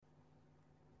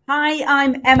Hi,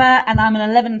 I'm Emma, and I'm an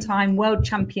 11-time world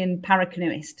champion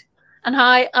paracanoeist. And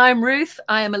hi, I'm Ruth.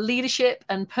 I am a leadership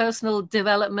and personal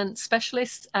development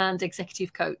specialist and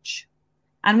executive coach.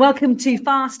 And welcome to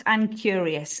Fast and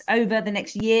Curious. Over the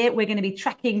next year, we're going to be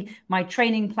tracking my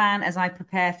training plan as I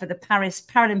prepare for the Paris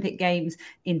Paralympic Games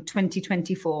in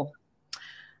 2024.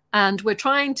 And we're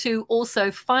trying to also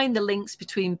find the links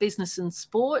between business and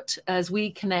sport as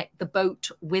we connect the boat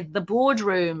with the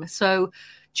boardroom. So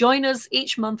join us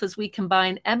each month as we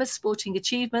combine Emma's sporting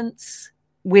achievements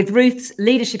with Ruth's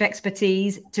leadership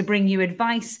expertise to bring you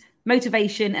advice,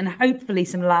 motivation, and hopefully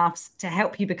some laughs to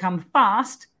help you become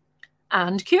fast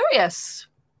and curious.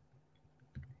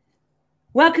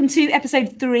 Welcome to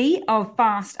episode 3 of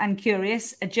Fast and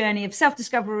Curious, a journey of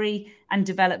self-discovery and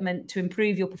development to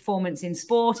improve your performance in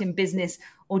sport, in business,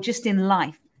 or just in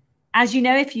life. As you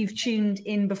know, if you've tuned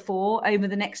in before, over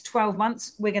the next 12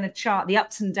 months, we're going to chart the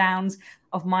ups and downs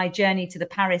of my journey to the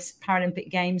Paris Paralympic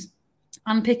Games,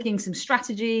 unpicking some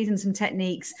strategies and some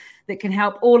techniques that can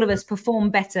help all of us perform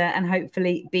better and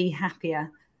hopefully be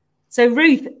happier. So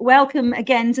Ruth, welcome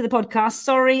again to the podcast.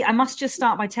 Sorry, I must just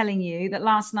start by telling you that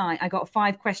last night I got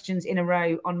 5 questions in a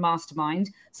row on Mastermind.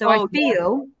 So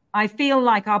I feel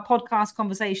like our podcast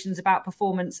conversations about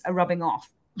performance are rubbing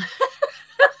off.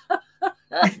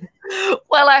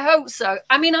 Well, I hope so.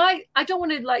 I mean, I don't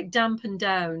want to dampen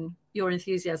down your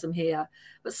enthusiasm here,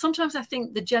 but sometimes I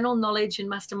think the general knowledge in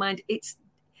Mastermind,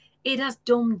 it has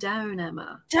dumbed down,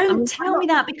 Emma. Don't tell me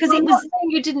that, because it was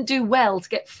you didn't do well to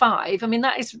get 5. I mean,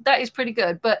 that is pretty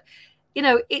good, but you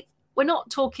know, we're not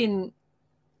talking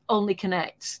only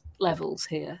connect levels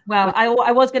here. Well,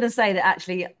 I was going to say that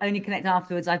actually only connect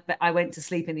afterwards. I went to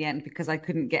sleep in the end because I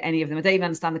couldn't get any of them. I don't even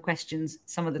understand the questions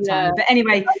some of the time. Yeah. But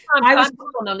anyway, I was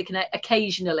on only connect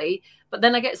occasionally, but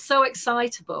then I get so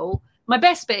excitable. My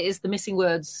best bit is the missing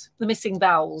words, the missing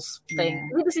vowels thing.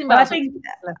 Yeah. Well,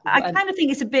 I kind of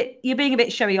think you're being a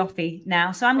bit showy-offy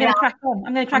now. So I'm going to crack on.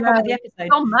 I'm going to crack on with the episode.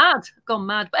 Gone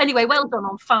mad. But anyway, well done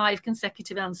on 5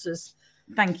 consecutive answers.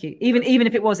 Thank you. Even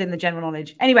if it was in the general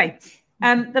knowledge. Anyway,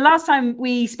 the last time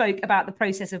we spoke about the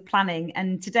process of planning,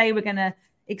 and today we're going to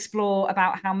explore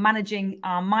about how managing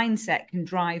our mindset can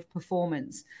drive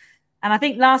performance. And I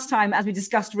think last time, as we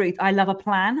discussed, Ruth, I love a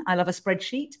plan. I love a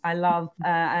spreadsheet. I love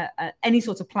any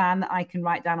sort of plan that I can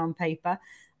write down on paper.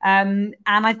 And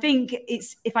I think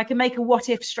if I can make a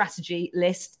what-if strategy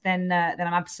list, then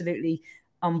I'm absolutely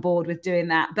on board with doing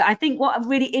that. But I think what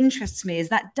really interests me is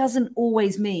that doesn't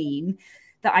always mean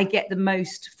that I get the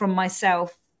most from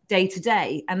myself day to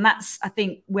day. And that's, I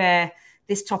think, where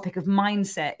this topic of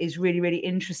mindset is really, really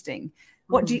interesting.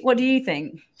 What do you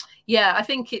think? Yeah, I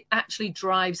think it actually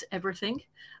drives everything.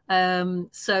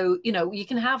 So, you know, you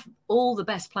can have all the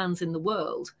best plans in the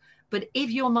world, but if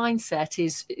your mindset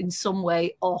is in some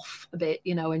way off a bit,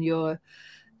 you know, and you're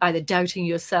either doubting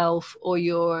yourself or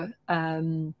you're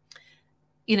not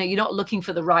looking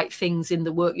for the right things in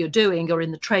the work you're doing or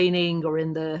in the training or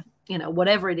in the, you know,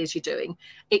 whatever it is you're doing,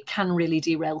 it can really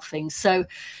derail things. So,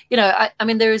 you know, I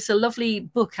mean, there is a lovely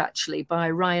book actually by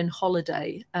Ryan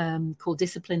Holiday called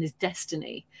Discipline is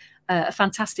Destiny, a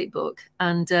fantastic book.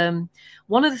 And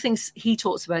one of the things he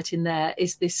talks about in there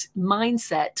is this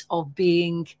mindset of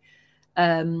being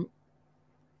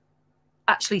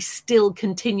actually still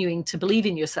continuing to believe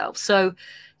in yourself. So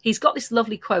he's got this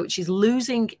lovely quote, which is,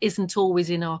 losing isn't always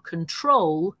in our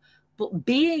control, but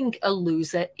being a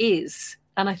loser is.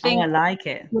 And I think I like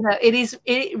it. You know,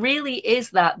 it really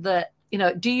is that, you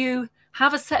know, do you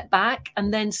have a setback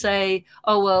and then say,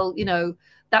 oh, well, you know,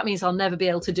 that means I'll never be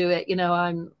able to do it. You know,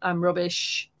 I'm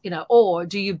rubbish, you know, or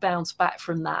do you bounce back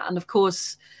from that? And of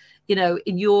course, you know,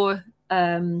 in your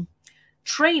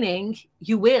training,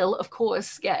 you will, of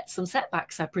course, get some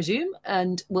setbacks, I presume,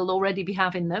 and we'll already be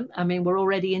having them. I mean, we're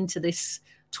already into this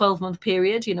 12-month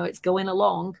period, you know, it's going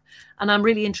along. And I'm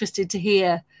really interested to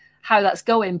hear how that's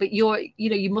going. But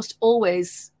you must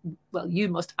always,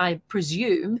 I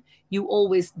presume, you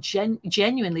always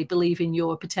genuinely believe in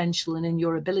your potential and in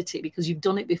your ability because you've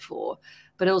done it before,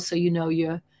 but also, you know,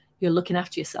 you're looking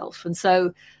after yourself. And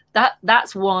so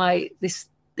that's why the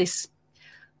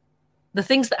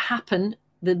things that happen,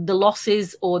 the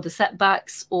losses or the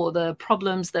setbacks or the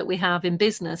problems that we have in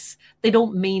business, they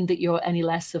don't mean that you're any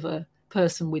less of a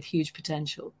person with huge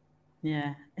potential.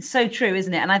 Yeah, it's so true,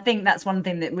 isn't it? And I think that's one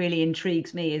thing that really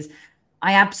intrigues me is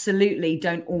I absolutely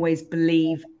don't always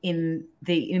believe in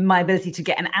my ability to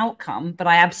get an outcome, but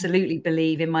I absolutely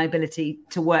believe in my ability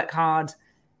to work hard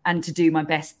and to do my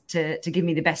best to give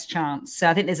me the best chance. So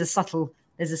I think there's a subtle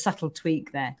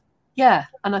tweak there. Yeah,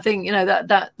 and I think, you know,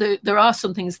 that there are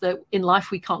some things that in life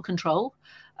we can't control,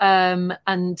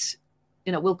 and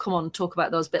we'll come on and talk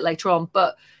about those a bit later on.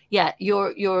 But yeah,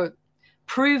 you're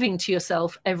proving to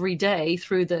yourself every day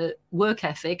through the work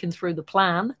ethic and through the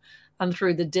plan and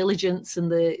through the diligence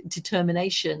and the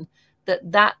determination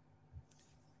that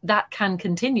can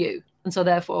continue. And so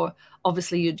therefore,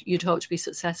 obviously, you'd hope to be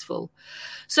successful.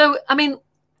 So, I mean,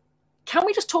 can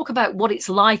we just talk about what it's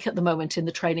like at the moment in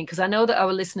the training? Because I know that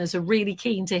our listeners are really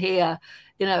keen to hear,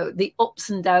 the ups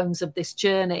and downs of this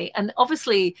journey. And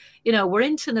obviously, we're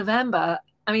into November.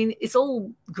 I mean, it's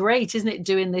all great, isn't it,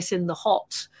 doing this in the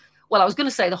hot? Well, I was going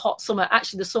to say the hot summer.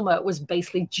 Actually, the summer was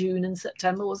basically June and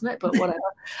September, wasn't it? But whatever.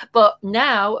 But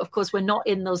now, of course, we're not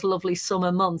in those lovely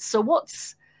summer months. So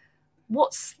what's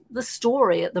the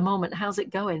story at the moment? How's it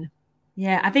going?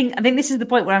 Yeah, I think this is the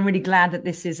point where I'm really glad that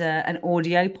this is an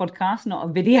audio podcast, not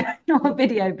a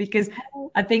video, because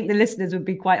I think the listeners would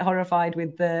be quite horrified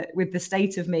with the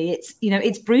state of me. It's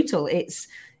it's brutal.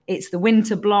 It's the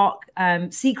winter block.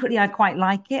 Secretly, I quite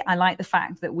like it. I like the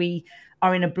fact that we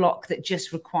are in a block that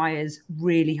just requires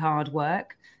really hard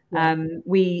work. Yeah.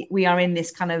 We are in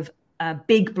this kind of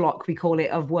big block, we call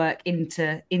it, of work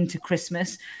into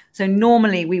Christmas. So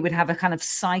normally we would have a kind of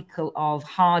cycle of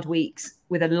hard weeks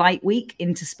with a light week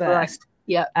interspersed.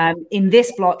 Right. Yeah. In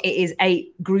this block, it is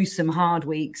 8 gruesome hard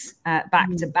weeks back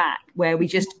to back, where we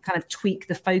just kind of tweak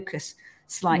the focus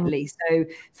slightly. So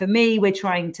for me, we're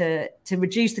trying to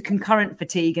reduce the concurrent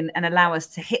fatigue and allow us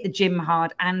to hit the gym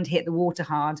hard and hit the water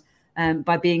hard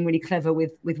by being really clever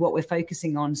with what we're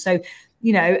focusing on. So,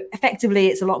 effectively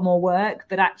it's a lot more work,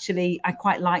 but actually I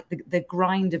quite like the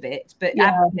grind of it. But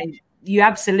you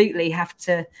absolutely have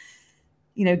to,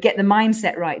 get the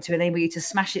mindset right to enable you to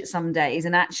smash it some days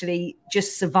and actually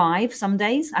just survive some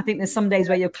days. I think there's some days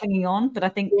where you're clinging on, but I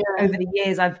think over the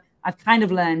years I've kind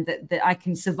of learned that I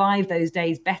can survive those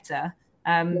days better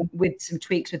with some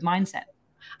tweaks with mindset.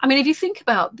 I mean, if you think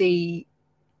about the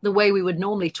way we would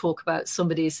normally talk about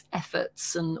somebody's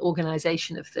efforts and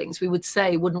organization of things, we would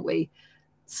say, wouldn't we,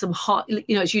 some hard,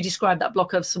 as you described, that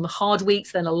block of some hard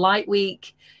weeks, then a light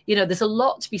week. There's a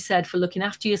lot to be said for looking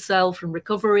after yourself and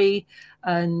recovery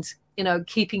and,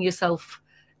 keeping yourself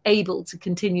able to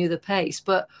continue the pace.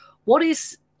 But what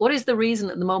is the reason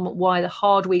at the moment why the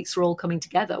hard weeks are all coming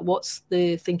together? What's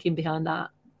the thinking behind that?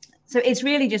 So it's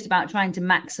really just about trying to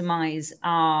maximize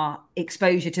our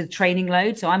exposure to the training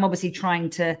load. So I'm obviously trying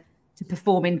to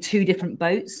perform in 2 different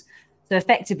boats. So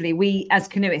effectively, we as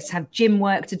canoeists have gym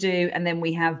work to do, and then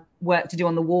we have work to do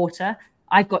on the water.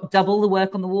 I've got double the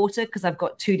work on the water because I've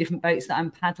got 2 different boats that I'm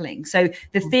paddling. So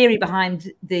the theory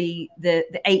behind the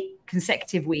 8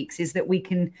 consecutive weeks is that we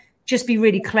can just be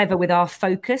really clever with our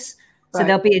focus. So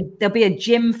there'll be a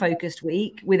gym focused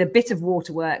week with a bit of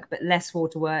water work, but less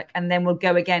water work. And then we'll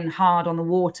go again hard on the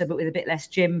water, but with a bit less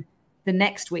gym the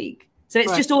next week. So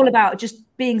it's just all about just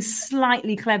being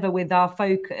slightly clever with our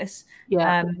focus,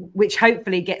 which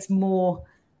hopefully gets more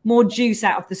juice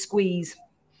out of the squeeze.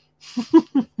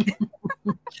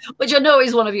 Which I know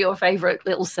is one of your favorite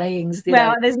little sayings.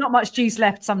 Well, there's not much juice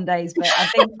left some days, but I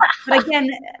think,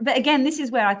 but again, this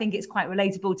is where I think it's quite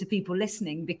relatable to people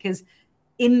listening, because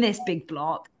in this big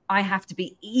block, I have to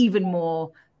be even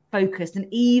more focused and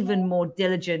even more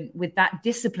diligent with that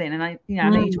discipline. And I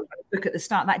know you talked about the book at the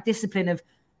start, that discipline of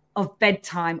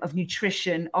bedtime, of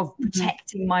nutrition, of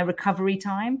protecting my recovery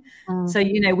time. So,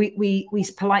 we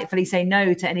politely say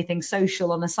no to anything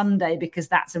social on a Sunday because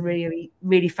that's a really,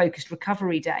 really focused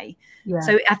recovery day. Yeah.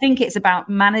 So I think it's about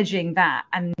managing that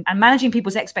and managing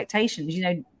people's expectations.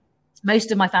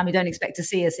 Most of my family don't expect to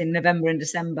see us in November and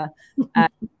December.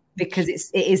 Because it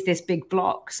is this big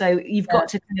block. So you've got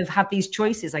to kind of have these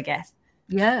choices, I guess.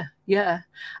 Yeah.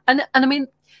 And I mean,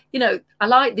 I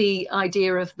like the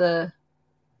idea of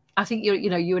I think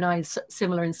you and I are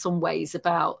similar in some ways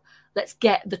about let's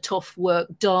get the tough work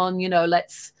done,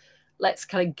 let's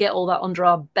kind of get all that under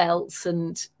our belts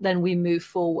and then we move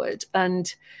forward.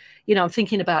 And, I'm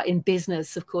thinking about in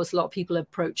business, of course, a lot of people are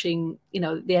approaching,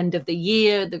 the end of the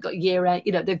year, they've got year end,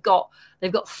 they've got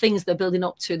things they're building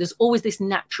up to. There's always this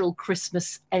natural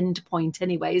Christmas end point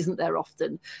anyway, isn't there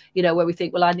often, where we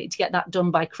think, well, I need to get that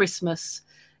done by Christmas,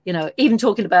 even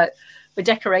talking about, we're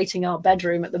decorating our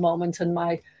bedroom at the moment and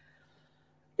my,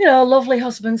 lovely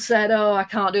husband said, oh, I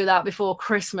can't do that before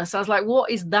Christmas. I was like, what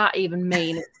does that even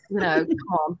mean?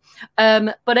 Come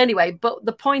on. But anyway, but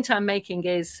the point I'm making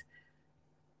is,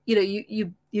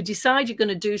 you decide you're going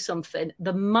to do something.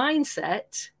 The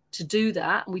mindset to do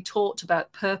that, and we talked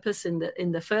about purpose in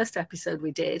the first episode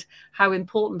we did, how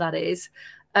important that is.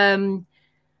 If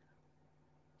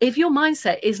your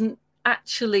mindset isn't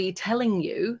actually telling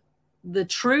you the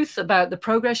truth about the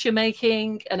progress you're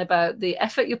making and about the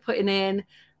effort you're putting in,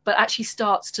 but actually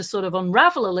starts to sort of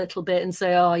unravel a little bit and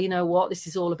say, oh, you know what, this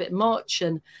is all a bit much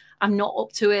and I'm not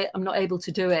up to it, I'm not able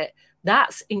to do it.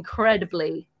 That's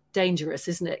incredibly dangerous,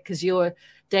 isn't it? Because your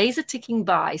days are ticking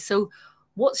by. So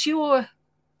what's your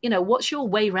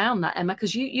way around that, Emma?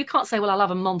 Because you can't say, well, I'll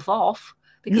have a month off,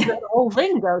 because the whole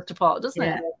thing goes to pot, doesn't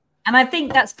it? And I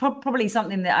think that's probably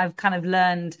something that I've kind of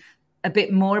learned a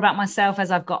bit more about myself as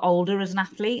I've got older as an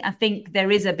athlete. I think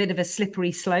there is a bit of a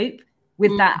slippery slope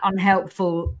with that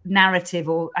unhelpful narrative,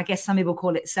 or I guess some people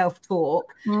call it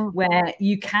self-talk, where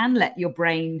you can let your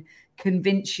brain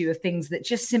convince you of things that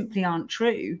just simply aren't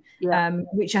true,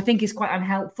 which I think is quite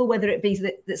unhelpful, whether it be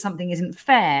that something isn't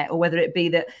fair, or whether it be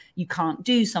that you can't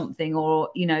do something, or,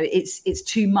 you know, it's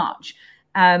too much.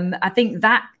 I think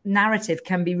that narrative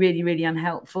can be really, really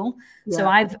unhelpful. Yeah.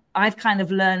 So I've kind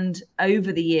of learned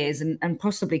over the years, and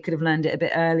possibly could have learned it a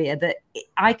bit earlier, that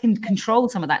I can control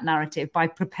some of that narrative by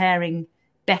preparing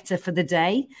better for the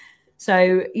day.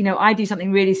 So, you know, I do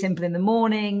something really simple in the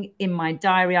morning. In my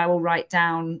diary, I will write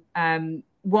down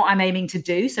what I'm aiming to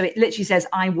do. So it literally says,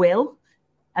 I will.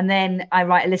 And then I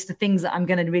write a list of things that I'm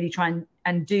going to really try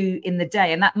and do in the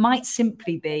day. And that might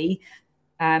simply be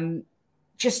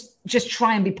just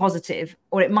try and be positive,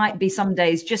 or it might be some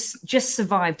days just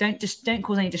survive. Don't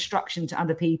cause any destruction to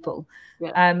other people.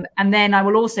 Yeah. And then I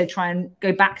will also try and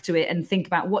go back to it and think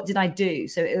about, what did I do?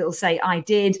 So it'll say, I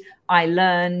did, I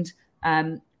learned,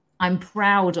 I'm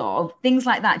proud of, things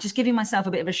like that. Just giving myself a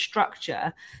bit of a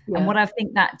structure. Yeah. And what I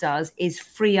think that does is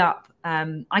free up,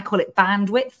 I call it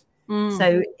bandwidth.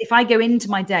 So if I go into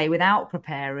my day without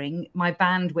preparing, my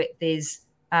bandwidth is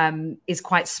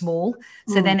quite small.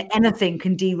 So then anything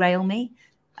can derail me.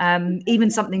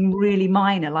 Even something really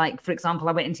minor, like, for example,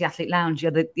 I went into the Athlete Lounge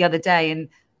the other day, and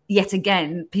yet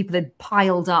again, people had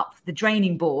piled up the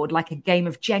draining board like a game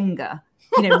of Jenga.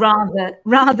 You know,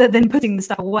 rather than putting the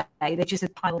stuff away, they just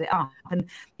had piled it up. And,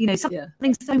 you know,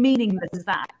 something so meaningless as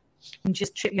that can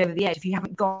just trip you over the edge if you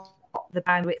haven't got the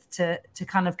bandwidth to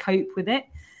kind of cope with it.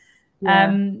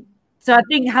 Yeah. So I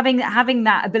think having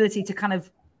that ability to kind of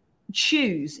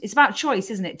choose, it's about choice,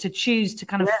 isn't it? To choose to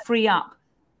kind of free up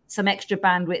some extra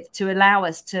bandwidth to allow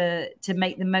us to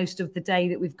make the most of the day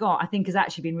that we've got, I think has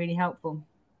actually been really helpful.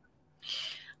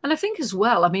 And I think as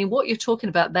well, I mean, what you're talking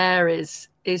about there is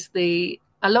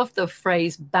I love the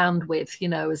phrase bandwidth, you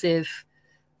know, as if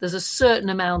there's a certain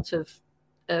amount of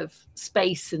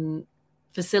space and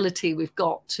facility we've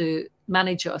got to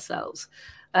manage ourselves.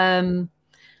 And,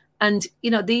 you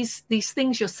know, these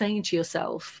things you're saying to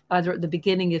yourself, either at the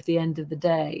beginning of the end of the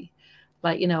day,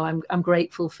 like, you know, I'm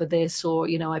grateful for this, or,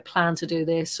 you know, I plan to do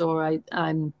this, or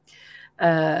I'm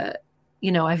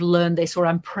you know, I've learned this, or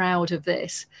I'm proud of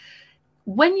this.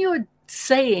 When you're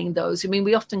saying those, I mean,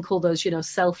 we often call those, you know,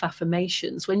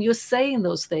 self-affirmations. When you're saying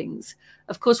those things,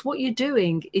 of course, what you're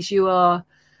doing is you are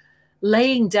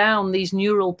laying down these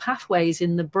neural pathways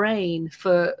in the brain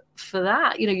for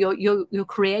that. You know, you're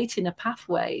creating a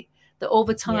pathway that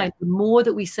over time, the more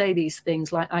that we say these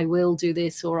things like, I will do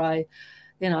this, or I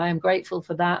am grateful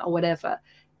for that, or whatever,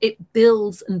 it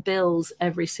builds and builds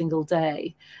every single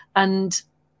day. And,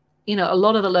 you know, a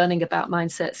lot of the learning about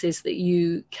mindsets is that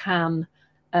you can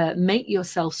make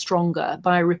yourself stronger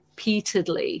by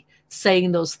repeatedly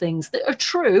saying those things that are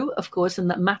true, of course, and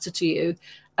that matter to you.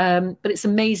 But it's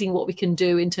amazing what we can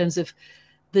do in terms of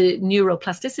the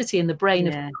neuroplasticity in the brain,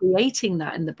 of creating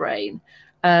that in the brain.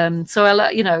 So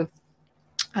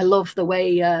I love the way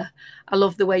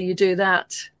you do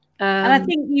that. And I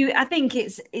think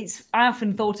it's I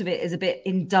often thought of it as a bit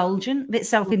indulgent, a bit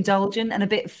self-indulgent, and a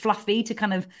bit fluffy to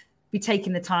kind of be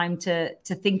taking the time to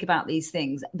think about these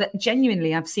things. But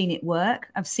genuinely, I've seen it work.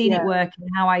 I've seen it work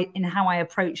in how I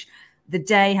approach the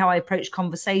day, how I approach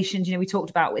conversations. You know, we talked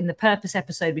about in the purpose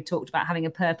episode, we talked about having a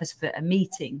purpose for a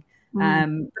meeting. But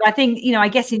I think, you know, I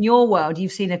guess in your world,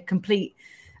 you've seen a complete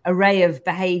array of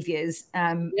behaviors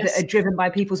that are driven by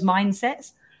people's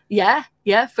mindsets. Yeah,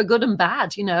 for good and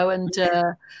bad, you know, and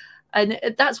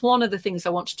that's one of the things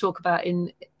I want to talk about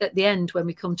at the end when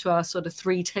we come to our sort of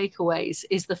 3 takeaways,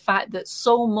 is the fact that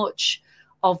so much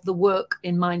of the work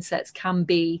in mindsets can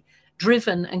be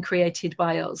driven and created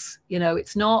by us. You know,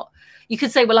 it's not, you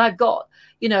could say, well, I've got,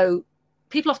 you know,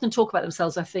 people often talk about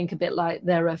themselves, I think, a bit like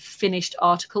they're a finished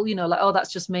article, you know, like, oh,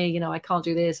 that's just me, you know, I can't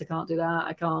do this, I can't do that,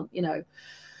 I can't, you know.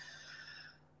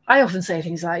 I often say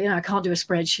things like, you know, I can't do a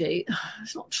spreadsheet.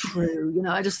 It's not true. You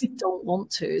know, I just don't want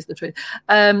to, is the truth.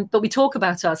 But we talk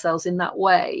about ourselves in that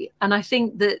way. And I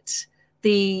think that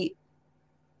the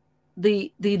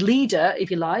leader,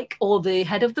 if you like, or the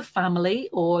head of the family,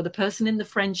 or the person in the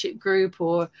friendship group,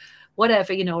 or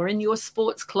whatever, or in your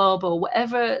sports club or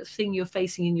whatever thing you're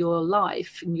facing in your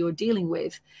life and you're dealing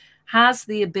with, has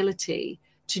the ability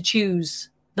to choose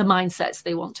the mindsets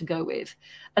they want to go with.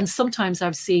 And sometimes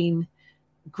I've seen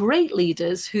great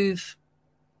leaders who've,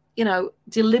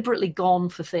 deliberately gone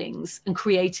for things and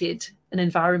created an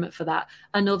environment for that.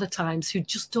 And other times who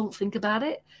just don't think about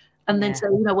it. And then say,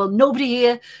 well,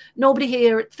 nobody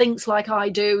here thinks like I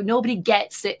do. Nobody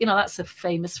gets it. That's a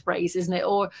famous phrase, isn't it?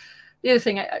 Or the other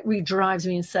thing that really drives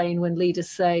me insane when leaders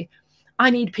say, I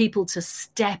need people to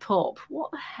step up.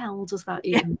 What the hell does that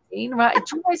even mean? Right? It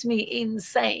drives me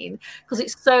insane because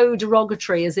it's so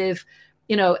derogatory, as if,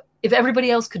 if everybody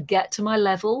else could get to my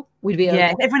level, we'd be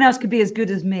okay. If everyone else could be as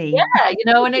good as me. Yeah,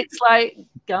 and it's like,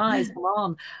 guys, come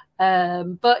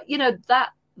on. But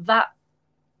that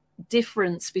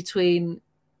difference between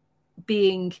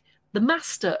being the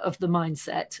master of the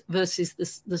mindset versus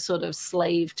the sort of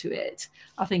slave to it,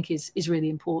 I think is really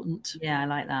important. Yeah, I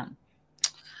like that.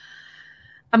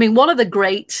 I mean, one of the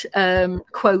great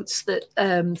quotes that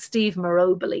Steve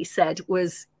Maroboli said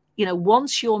was,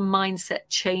 once your mindset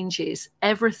changes,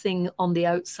 everything on the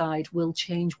outside will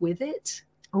change with it.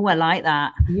 Oh, I like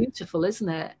that. Beautiful, isn't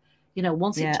it?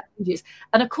 Once it changes.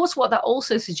 And of course, what that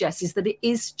also suggests is that it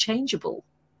is changeable.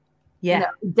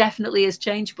 Yeah, it definitely is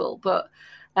changeable. But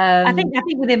I think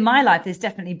within my life, there's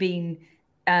definitely been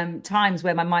times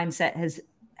where my mindset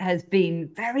has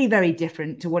been very, very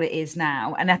different to what it is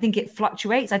now. And I think it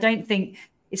fluctuates. I don't think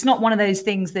it's not one of those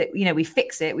things that, we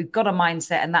fix it. We've got a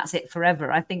mindset and that's it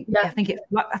forever. I think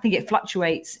it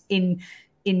fluctuates in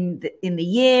the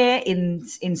year,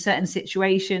 in certain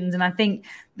situations. And I think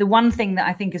the one thing that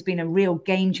I think has been a real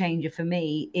game changer for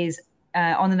me is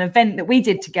on an event that we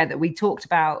did together, we talked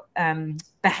about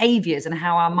behaviors and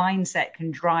how our mindset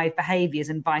can drive behaviors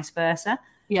and vice versa.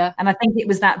 Yeah. And I think it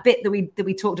was that bit that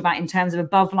we talked about in terms of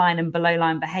above line and below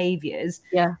line behaviors.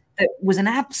 Yeah. That was an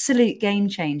absolute game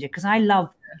changer, because I love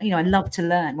to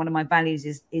learn. One of my values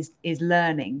is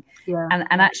learning. Yeah. And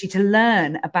actually to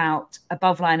learn about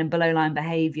above line and below line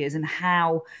behaviors and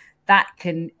how that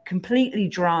can completely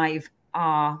drive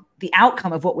the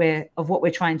outcome of what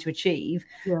we're trying to achieve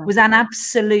was an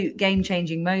absolute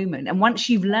game-changing moment. And once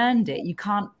you've learned it, you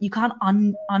can't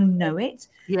unknow it.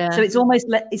 Yeah. So it's almost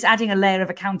it's adding a layer of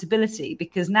accountability,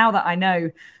 because now that I know,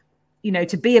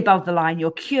 to be above the line,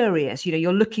 you're curious,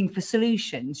 you're looking for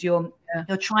solutions, you're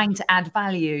trying to add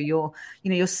value,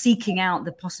 you're seeking out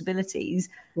the possibilities,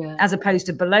 as opposed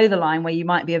to below the line where you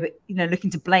might be a bit, looking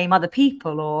to blame other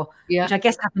people, or which I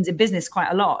guess happens in business quite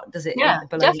a lot, does it? Yeah,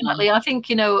 definitely. I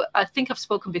think, I've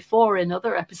spoken before in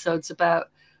other episodes about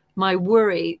my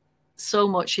worry so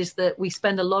much is that we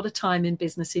spend a lot of time in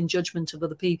business in judgment of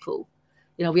other people.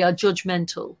 We are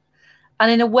judgmental.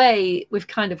 And in a way, we've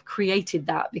kind of created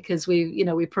that because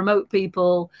we promote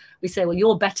people. We say, well,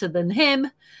 you're better than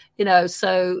him,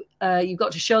 so you've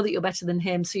got to show that you're better than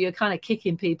him. So you're kind of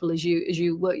kicking people as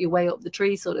you work your way up the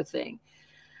tree, sort of thing.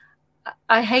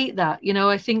 I hate that.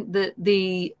 I think that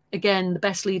the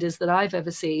best leaders that I've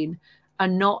ever seen are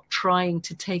not trying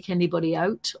to take anybody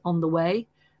out on the way.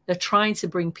 They're trying to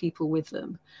bring people with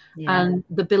them. Yeah. And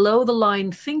the below the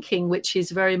line thinking, which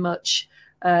is very much,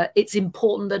 it's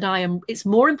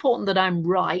more important that I'm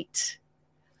right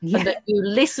and that you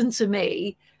listen to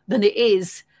me than it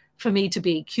is for me to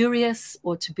be curious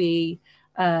or to be,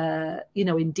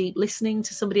 in deep listening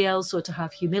to somebody else or to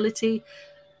have humility.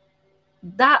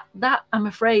 That I'm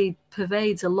afraid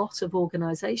pervades a lot of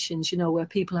organizations, where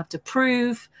people have to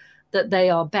prove that they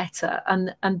are better.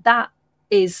 And that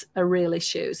is a real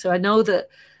issue. So I know that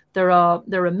there are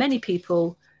many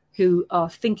people who are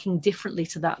thinking differently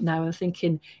to that now and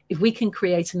thinking, if we can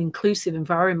create an inclusive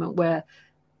environment where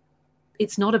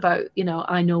it's not about,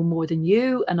 I know more than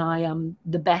you and I am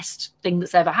the best thing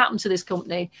that's ever happened to this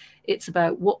company. It's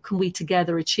about what can we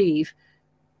together achieve.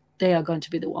 They are going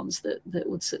to be the ones that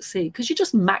would succeed, because you're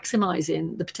just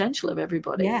maximizing the potential of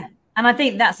everybody. Yeah. And I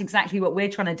think that's exactly what we're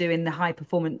trying to do in the high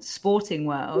performance sporting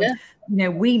world. Yeah.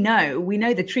 We know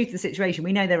the truth of the situation.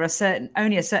 We know there are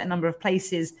only a certain number of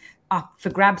places up for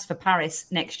grabs for Paris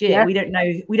next year. Yeah. We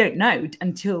don't know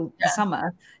until the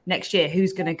summer next year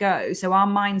who's going to go. So our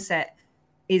mindset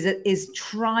is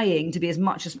trying to be as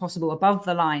much as possible above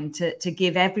the line to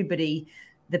give everybody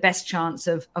the best chance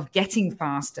of getting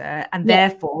faster, and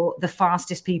therefore the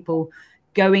fastest people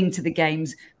going to the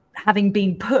games having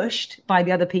been pushed by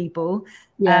the other people,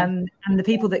 and the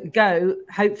people that go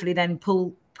hopefully then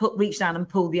pull reach down and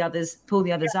pull the others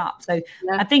up. So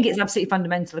I think it's absolutely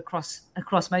fundamental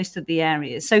across most of the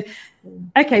areas. So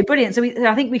okay, brilliant. So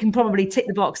I think we can probably tick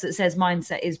the box that says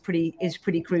mindset is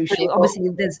pretty crucial. Obviously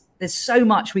there's so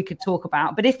much we could talk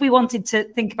about, but if we wanted to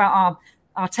think about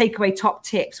our takeaway top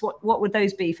tips, what would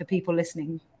those be for people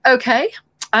listening? Okay,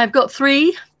 I've got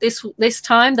 3 this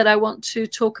time that I want to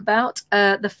talk about.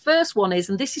 The first one is,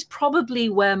 and this is probably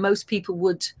where most people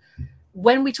would,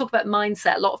 when we talk about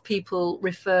mindset, a lot of people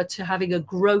refer to having a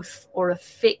growth or a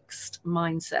fixed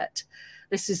mindset.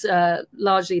 This is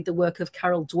largely the work of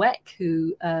Carol Dweck,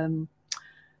 who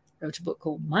wrote a book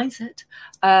called Mindset.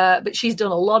 But she's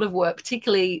done a lot of work,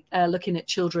 particularly looking at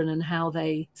children and how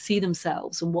they see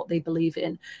themselves and what they believe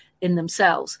in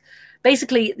themselves.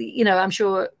 Basically, I'm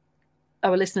sure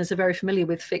our listeners are very familiar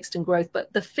with fixed and growth,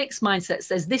 but the fixed mindset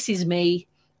says, this is me.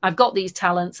 I've got these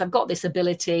talents. I've got this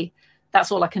ability.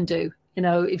 That's all I can do.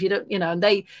 If you don't,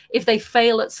 and if they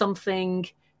fail at something,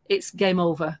 it's game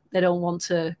over. They don't want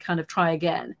to kind of try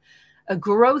again. A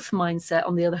growth mindset,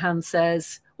 on the other hand,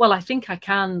 says, well, I think I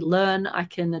can learn, I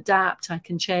can adapt, I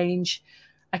can change,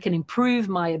 I can improve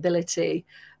my ability.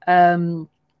 And,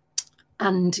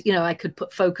 I could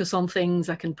put focus on things,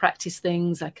 I can practice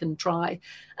things, I can try.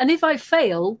 And if I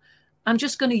fail, I'm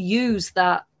just going to use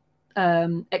that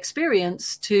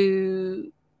experience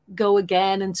to go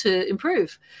again and to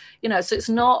improve. So it's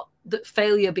not that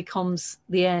failure becomes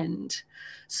the end.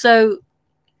 So,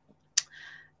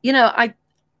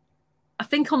 I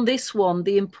think on this one,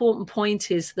 the important point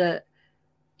is that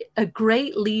a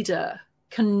great leader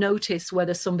can notice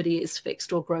whether somebody is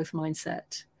fixed or growth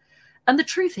mindset. And the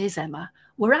truth is, Emma,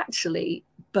 we're actually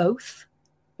both.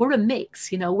 We're a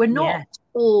mix, we're not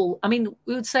all, we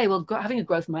would say, well, having a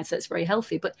growth mindset is very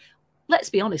healthy, but let's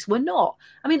be honest, we're not.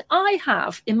 I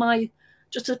have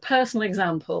just a personal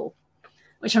example,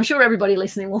 which I'm sure everybody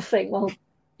listening will think, well,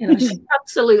 she's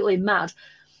absolutely mad.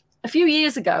 A few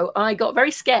years ago, I got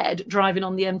very scared driving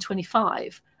on the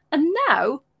M25. And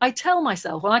now I tell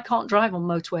myself, well, I can't drive on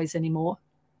motorways anymore.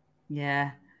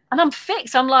 Yeah. And I'm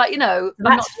fixed. I'm like,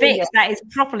 that's fixed. That is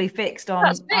properly fixed on.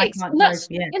 That's fixed.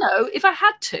 If I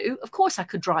had to, of course I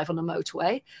could drive on a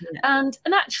motorway. Yeah. And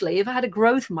actually, if I had a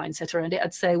growth mindset around it,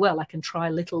 I'd say, well, I can try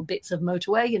little bits of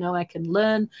motorway. I can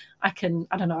learn. I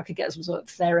could get some sort of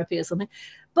therapy or something.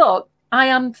 But I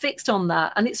am fixed on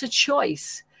that, and it's a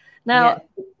choice. Now,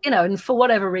 and for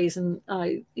whatever reason,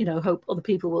 I, hope other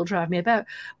people will drive me about.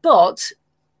 But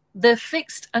the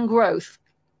fixed and growth,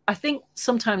 I think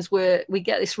sometimes we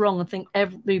get this wrong and think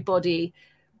everybody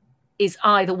is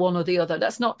either one or the other.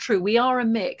 That's not true. We are a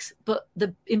mix. But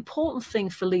the important thing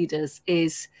for leaders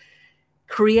is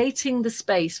creating the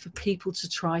space for people to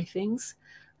try things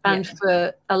and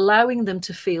for allowing them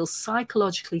to feel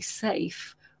psychologically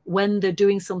safe when they're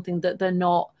doing something that they're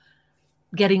not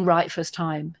getting right first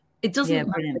time. It doesn't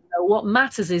matter. What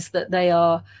matters is that they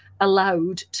are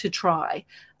allowed to try.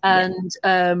 And,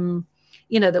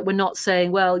 that we're not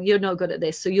saying, well, you're no good at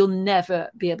this, so you'll never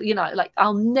be able,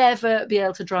 I'll never be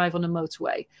able to drive on a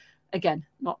motorway. Again,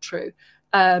 not true.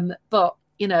 But,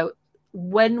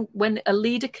 when a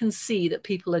leader can see that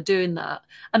people are doing that,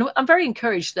 and I'm very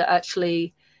encouraged that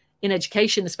actually in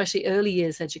education, especially early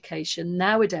years education,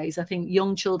 nowadays, I think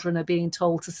young children are being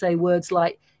told to say words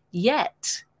like,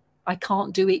 yet. I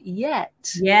can't do it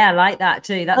yet. Yeah, I like that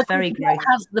too. That's very great. It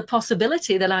has the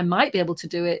possibility that I might be able to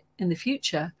do it in the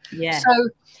future. Yeah.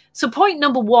 So point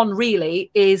number 1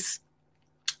 really is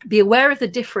be aware of the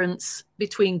difference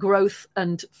between growth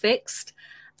and fixed,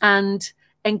 and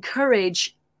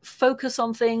encourage focus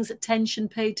on things, attention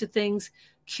paid to things,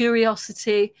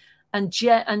 curiosity,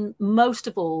 and most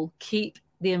of all, keep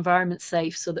the environment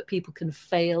safe so that people can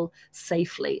fail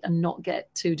safely and not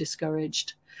get too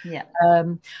discouraged. Yeah.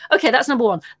 Okay, that's number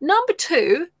 1. Number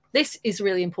 2, this is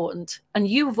really important. And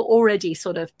you've already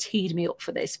sort of teed me up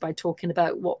for this by talking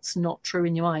about what's not true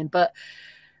in your mind. But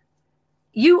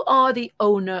you are the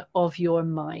owner of your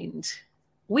mind.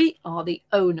 We are the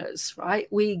owners, right?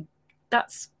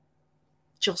 That's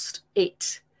just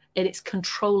it. And it's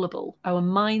controllable. Our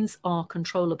minds are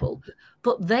controllable.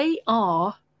 But they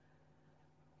are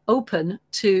open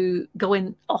to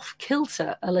going off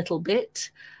kilter a little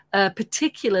bit.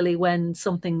 Particularly when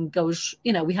something goes,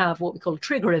 we have what we call a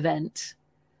trigger event.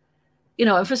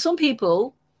 And for some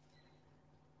people,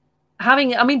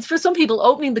 opening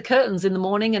the curtains in the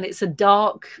morning and it's a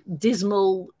dark,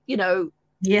 dismal,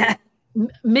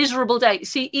 miserable day.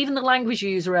 See, even the language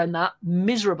you use around that,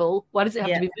 miserable. Why does it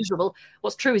have to be miserable?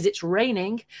 What's true is it's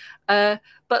raining. But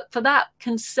for that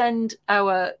can send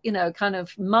our, kind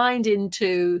of mind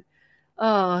into,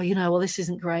 oh, well, this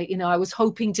isn't great. I was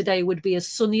hoping today would be as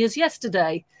sunny as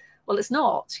yesterday. Well, it's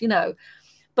not,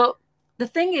 But the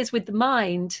thing is with the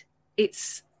mind,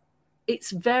 it's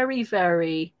very,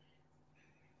 very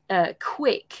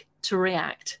quick to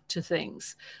react to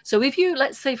things. So if you,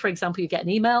 let's say, for example, you get an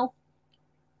email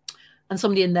and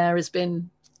somebody in there has been,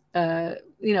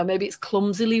 maybe it's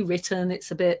clumsily written,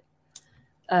 it's a bit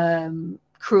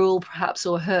cruel perhaps,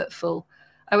 or hurtful,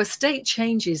 our state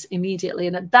changes immediately.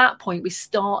 And at that point, we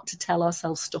start to tell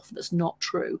ourselves stuff that's not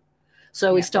true.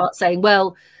 So we start saying,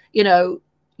 well,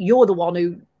 you're the one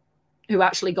who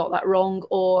actually got that wrong,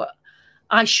 or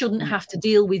I shouldn't have to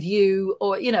deal with you,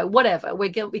 or, whatever. We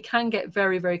can get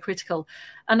very, very critical.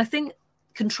 And I think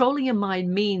controlling your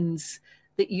mind means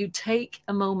that you take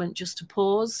a moment just to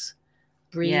pause,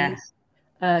 breathe,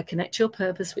 connect to your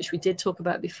purpose, which we did talk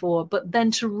about before, but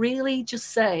then to really just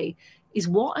say, is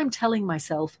what I'm telling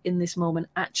myself in this moment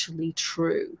actually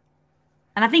true?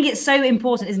 And I think it's so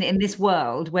important, isn't it, in this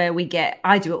world where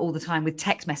I do it all the time with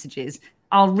text messages.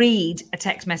 I'll read a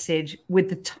text message with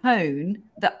the tone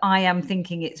that I am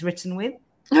thinking it's written with.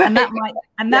 And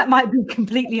that might be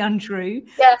completely untrue.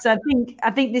 Yeah. So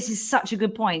I think this is such a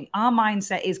good point. Our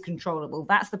mindset is controllable.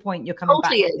 That's the point you're coming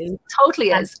back to. Totally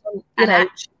is. And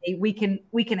actually we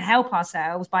can help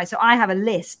ourselves by, so I have a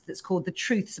list that's called The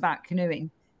Truths About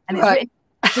Canoeing. And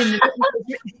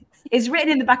it's written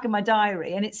in the back of my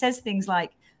diary, and it says things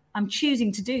like, I'm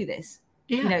choosing to do this.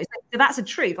 Yeah. So that's a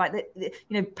truth. Like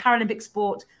Paralympic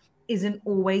sport isn't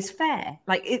always fair.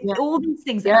 Like all these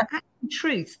things that are actual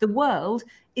truths. The world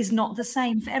is not the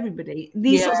same for everybody.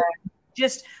 These sorts of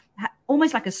just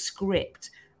almost like a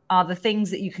script are the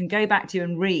things that you can go back to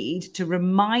and read to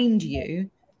remind you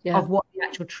of what the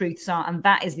actual truths are. And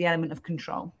that is the element of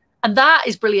control. And that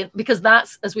is brilliant, because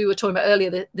that's, as we were talking about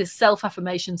earlier, the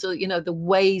self-affirmation. So, the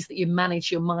ways that you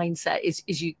manage your mindset is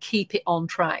you keep it on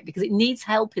track, because it needs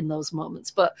help in those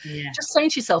moments. But just saying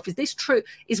to yourself, is this true?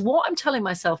 Is what I'm telling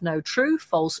myself now true,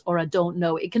 false, or I don't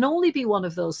know? It can only be one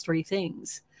of those three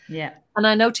things. Yeah. And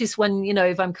I notice when,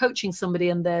 if I'm coaching somebody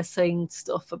and they're saying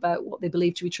stuff about what they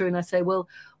believe to be true, and I say, well,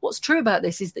 what's true about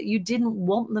this is that you didn't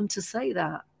want them to say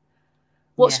that.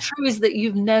 What's true is that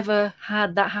you've never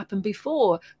had that happen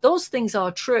before. Those things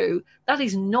are true. That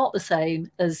is not the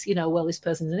same as, well, this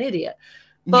person's an idiot.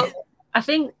 But I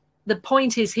think the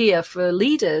point is here for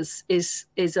leaders is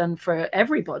and for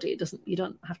everybody, you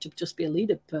don't have to just be a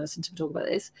leader person to talk about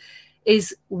this,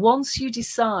 is once you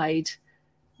decide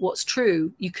what's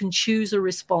true, you can choose a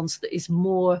response that is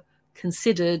more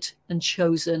considered and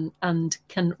chosen and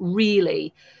can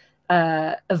really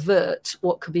avert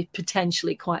what could be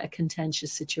potentially quite a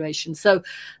contentious situation. So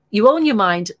you own your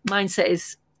mind. Mindset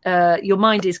is your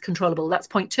mind is controllable. That's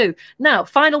point 2. Now,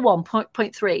 final one,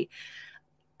 point 3.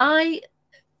 I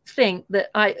think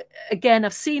that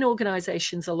I've seen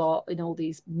organizations a lot in all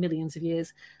these millions of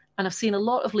years, and I've seen a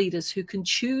lot of leaders who can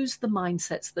choose the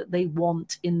mindsets that they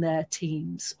want in their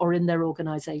teams or in their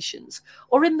organizations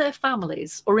or in their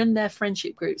families or in their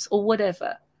friendship groups or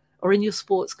whatever, or in your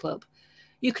sports club.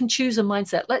 You can choose a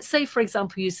mindset. Let's say, for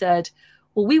example, you said,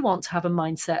 well, we want to have a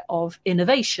mindset of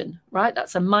innovation, right?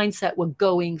 That's a mindset we're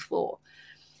going for.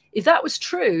 If that was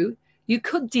true, you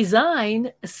could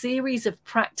design a series of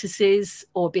practices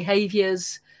or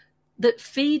behaviors that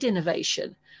feed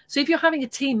innovation. So if you're having a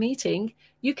team meeting,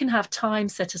 you can have time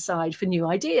set aside for new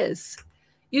ideas.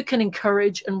 You can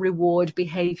encourage and reward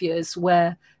behaviors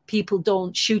where people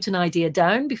don't shoot an idea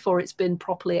down before it's been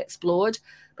properly explored,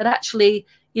 but actually,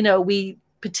 we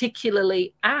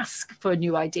particularly ask for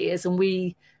new ideas and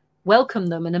we welcome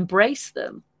them and embrace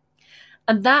them.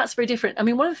 And that's very different. I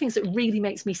mean, one of the things that really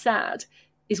makes me sad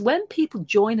is when people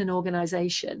join an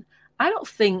organization, I don't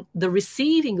think the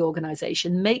receiving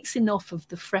organization makes enough of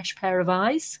the fresh pair of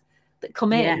eyes that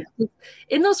come in.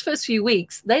 In those first few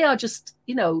weeks, they are just,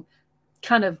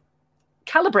 kind of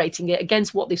calibrating it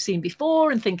against what they've seen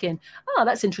before and thinking, oh,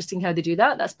 that's interesting how they do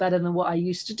that. That's better than what I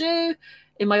used to do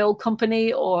in my old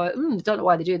company, or don't know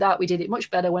why they do that. We did it much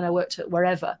better when I worked at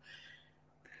wherever.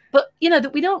 But,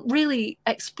 that we don't really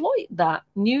exploit that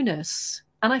newness.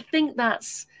 And I think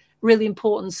that's really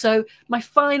important. So my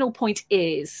final point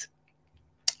is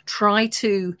try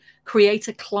to create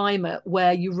a climate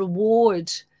where you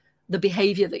reward the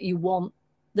behavior that you want,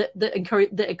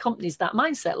 that accompanies that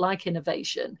mindset, like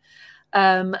innovation,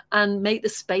 and make the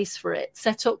space for it.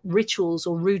 Set up rituals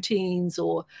or routines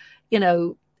or,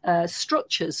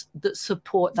 structures that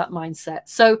support that mindset.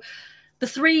 So the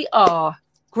 3 are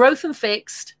growth and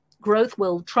fixed. Growth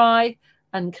will try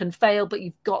and can fail, but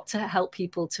you've got to help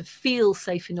people to feel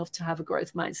safe enough to have a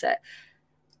growth mindset.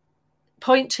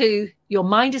 Point 2, your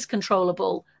mind is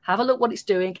controllable. Have a look what it's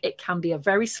doing. It can be a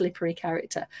very slippery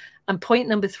character. And point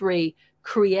number 3,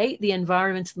 create the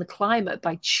environment and the climate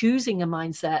by choosing a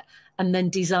mindset and then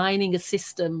designing a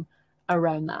system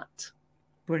around that.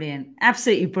 Brilliant.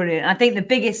 Absolutely brilliant. I think the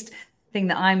biggest thing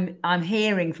that I'm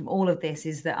hearing from all of this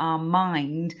is that our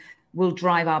mind will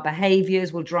drive our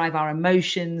behaviors, will drive our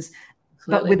emotions.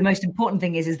 Absolutely. But with the most important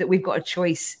thing is that we've got a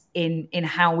choice in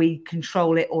how we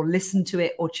control it or listen to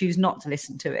it or choose not to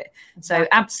listen to it. Exactly. So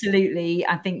absolutely,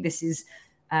 I think this is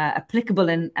applicable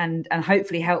and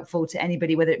hopefully helpful to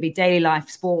anybody, whether it be daily life,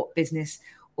 sport, business,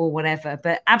 or whatever.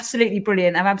 But absolutely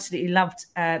brilliant. I've absolutely loved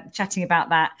chatting about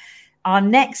that. Our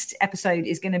next episode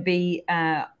is going to be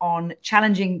on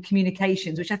challenging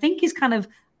communications, which I think is kind of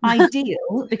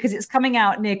ideal because it's coming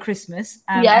out near Christmas.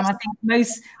 Yes. And I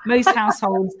think most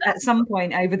households at some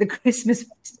point over the Christmas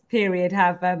period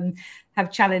have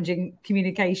challenging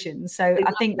communications. So exactly.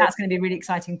 I think that's going to be a really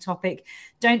exciting topic.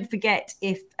 Don't forget,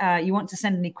 if you want to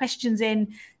send any questions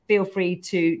in, feel free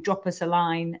to drop us a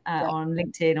line on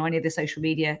LinkedIn or any of the social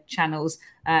media channels,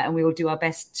 and we will do our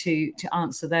best to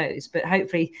answer those. But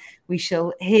hopefully we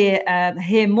shall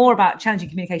hear more about challenging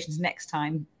communications next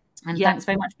time. And thanks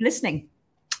very much for listening.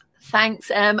 Thanks,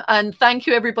 and thank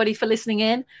you everybody for listening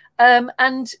in.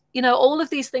 And all of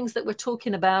these things that we're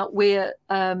talking about, we're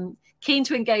keen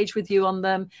to engage with you on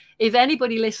them. If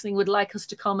anybody listening would like us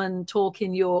to come and talk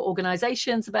in your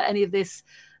organizations about any of this,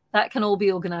 that can all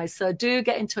be organized. So do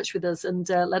get in touch with us and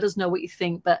let us know what you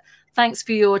think. But thanks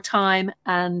for your time,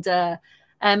 and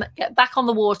get back on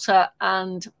the water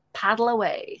and paddle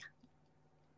away.